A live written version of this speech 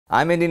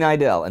I'm Indy,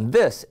 and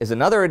this is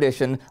another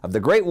edition of the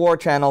Great War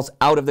Channel's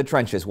Out of the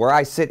Trenches, where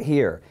I sit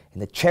here in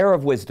the chair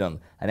of wisdom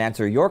and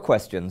answer your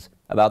questions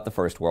about the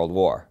First World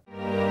War.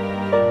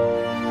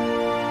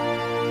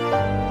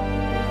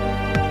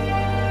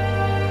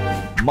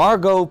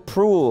 Margot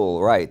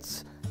Proul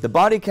writes, "The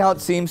body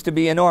count seems to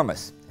be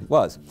enormous." It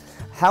was.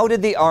 How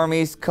did the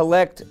armies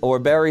collect or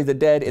bury the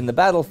dead in the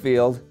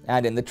battlefield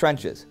and in the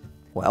trenches?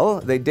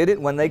 Well, they did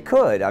it when they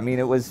could. I mean,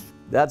 it was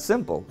that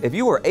simple. If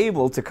you were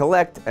able to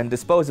collect and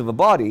dispose of a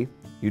body,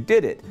 you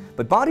did it.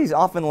 But bodies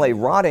often lay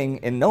rotting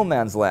in no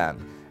man's land,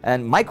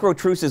 and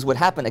micro-truces would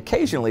happen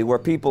occasionally where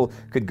people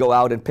could go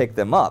out and pick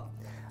them up.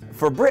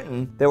 For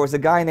Britain, there was a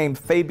guy named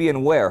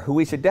Fabian Ware, who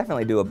we should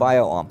definitely do a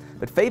bio on.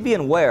 But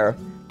Fabian Ware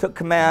took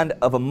command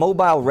of a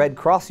mobile Red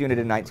Cross unit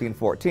in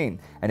 1914,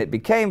 and it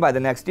became, by the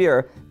next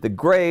year, the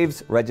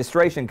Graves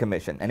Registration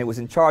Commission, and it was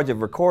in charge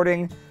of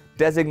recording,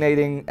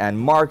 designating, and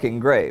marking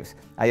graves.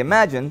 I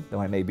imagine, though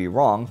I may be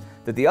wrong,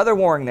 that the other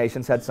warring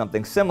nations had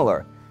something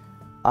similar.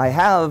 I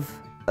have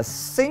a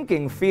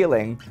sinking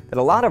feeling that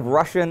a lot of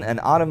Russian and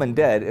Ottoman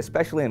dead,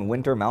 especially in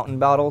winter mountain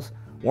battles,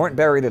 weren't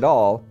buried at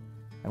all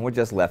and were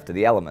just left to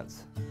the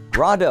elements.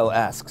 Rado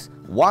asks,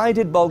 why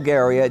did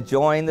Bulgaria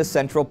join the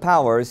Central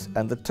Powers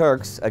and the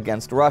Turks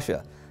against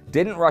Russia?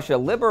 Didn't Russia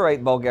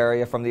liberate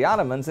Bulgaria from the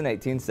Ottomans in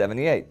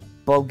 1878?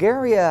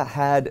 Bulgaria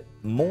had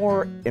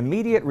more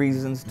immediate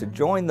reasons to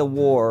join the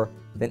war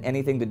than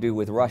anything to do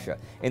with Russia.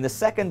 In the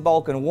Second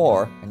Balkan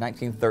War in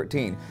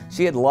 1913,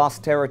 she had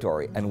lost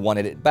territory and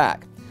wanted it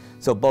back.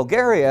 So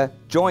Bulgaria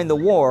joined the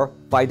war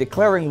by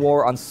declaring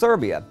war on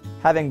Serbia,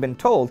 having been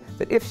told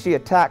that if she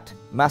attacked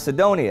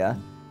Macedonia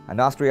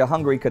and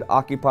Austria-Hungary could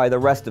occupy the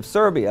rest of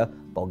Serbia,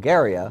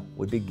 Bulgaria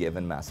would be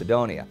given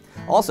Macedonia.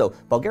 Also,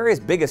 Bulgaria's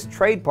biggest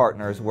trade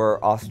partners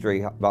were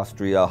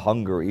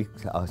Austria-Hungary.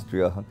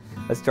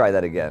 Let's try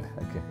that again.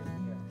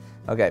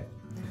 Okay.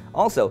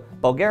 Also,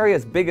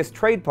 Bulgaria's biggest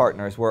trade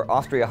partners were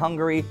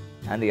Austria-Hungary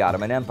and the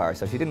Ottoman Empire,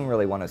 so she didn't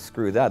really want to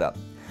screw that up.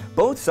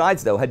 Both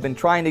sides, though, had been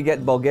trying to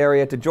get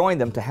Bulgaria to join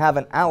them to have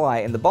an ally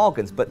in the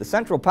Balkans, but the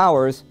Central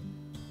Powers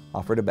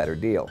offered a better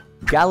deal.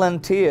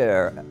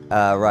 Galantier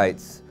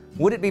writes,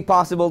 would it be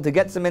possible to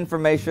get some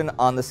information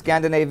on the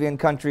Scandinavian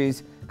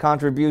countries'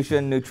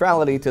 contribution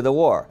neutrality to the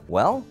war?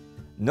 Well,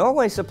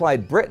 Norway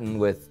supplied Britain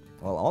with,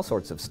 well, all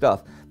sorts of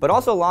stuff, but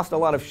also lost a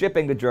lot of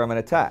shipping to German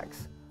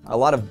attacks. A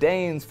lot of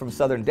Danes from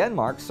southern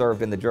Denmark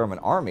served in the German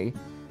army,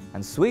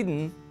 and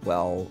Sweden,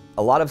 well,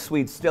 a lot of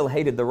Swedes still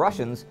hated the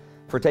Russians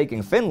for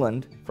taking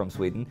Finland from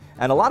Sweden,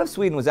 and a lot of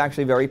Sweden was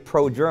actually very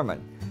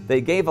pro-German. They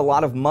gave a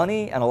lot of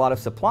money and a lot of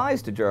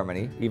supplies to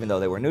Germany, even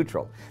though they were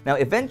neutral. Now,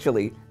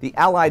 eventually, the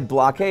Allied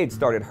blockade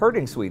started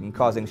hurting Sweden,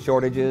 causing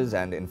shortages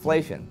and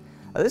inflation.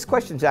 This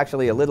question's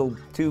actually a little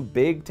too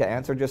big to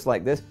answer just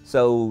like this,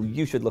 so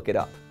you should look it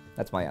up.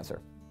 That's my answer.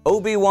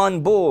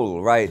 Obi-Wan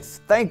Bull writes,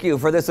 thank you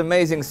for this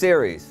amazing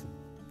series.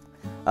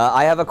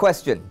 I have a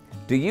question.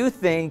 Do you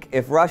think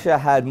if Russia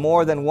had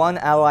more than one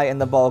ally in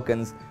the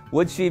Balkans,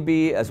 would she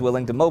be as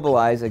willing to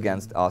mobilize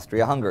against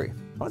Austria-Hungary?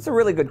 Well, that's a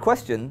really good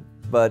question,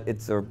 but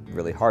it's a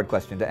really hard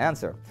question to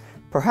answer.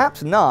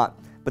 Perhaps not,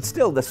 but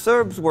still, the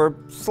Serbs were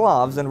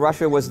Slavs and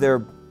Russia was their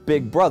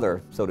big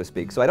brother, so to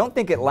speak. So I don't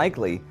think it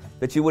likely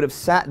that she would have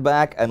sat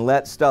back and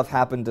let stuff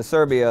happen to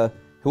Serbia,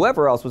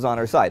 whoever else was on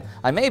her side.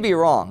 I may be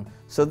wrong.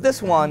 So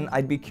this one,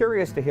 I'd be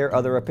curious to hear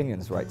other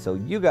opinions, right? So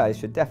you guys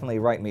should definitely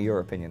write me your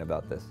opinion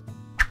about this.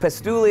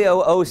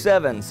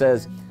 Pestulio07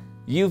 says,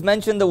 you've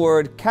mentioned the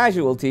word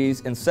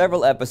casualties in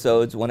several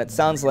episodes when it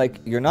sounds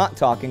like you're not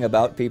talking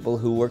about people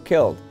who were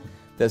killed.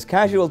 Does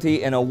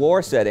casualty in a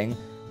war setting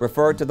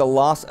refer to the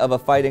loss of a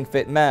fighting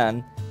fit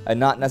man and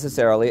not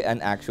necessarily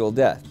an actual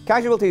death?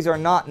 Casualties are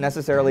not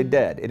necessarily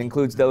dead. It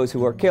includes those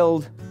who are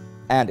killed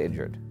and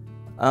injured.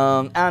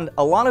 And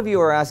a lot of you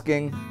are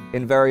asking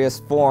in various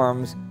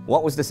forms,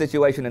 what was the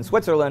situation in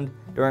Switzerland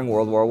during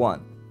World War I?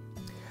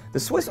 The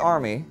Swiss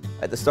army,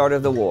 at the start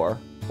of the war,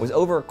 was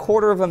over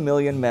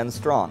 250,000 men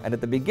strong, and at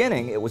the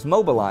beginning it was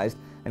mobilized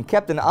and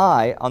kept an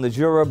eye on the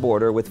Jura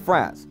border with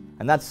France.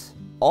 And that's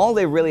all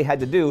they really had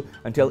to do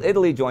until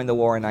Italy joined the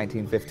war in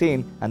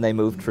 1915 and they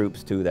moved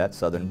troops to that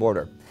southern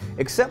border.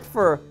 Except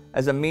for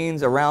as a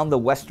means around the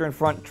Western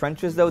Front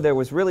trenches, though, there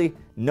was really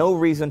no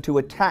reason to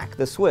attack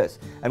the Swiss.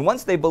 And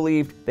once they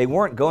believed they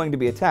weren't going to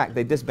be attacked,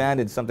 they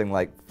disbanded something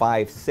like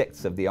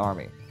 5/6 of the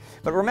army.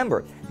 But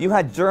remember, you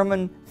had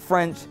German,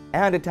 French,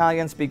 and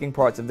Italian-speaking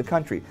parts of the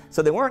country,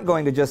 so they weren't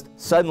going to just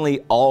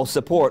suddenly all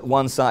support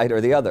one side or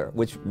the other,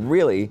 which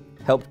really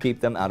helped keep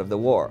them out of the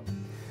war.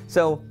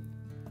 So,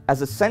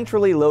 as a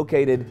centrally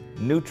located,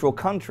 neutral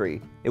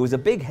country, it was a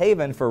big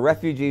haven for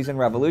refugees and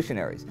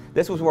revolutionaries.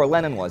 This was where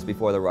Lenin was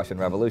before the Russian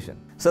Revolution.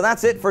 So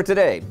that's it for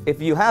today.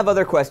 If you have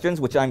other questions,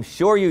 which I'm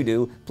sure you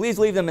do, please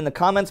leave them in the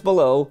comments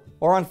below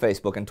or on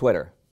Facebook and Twitter.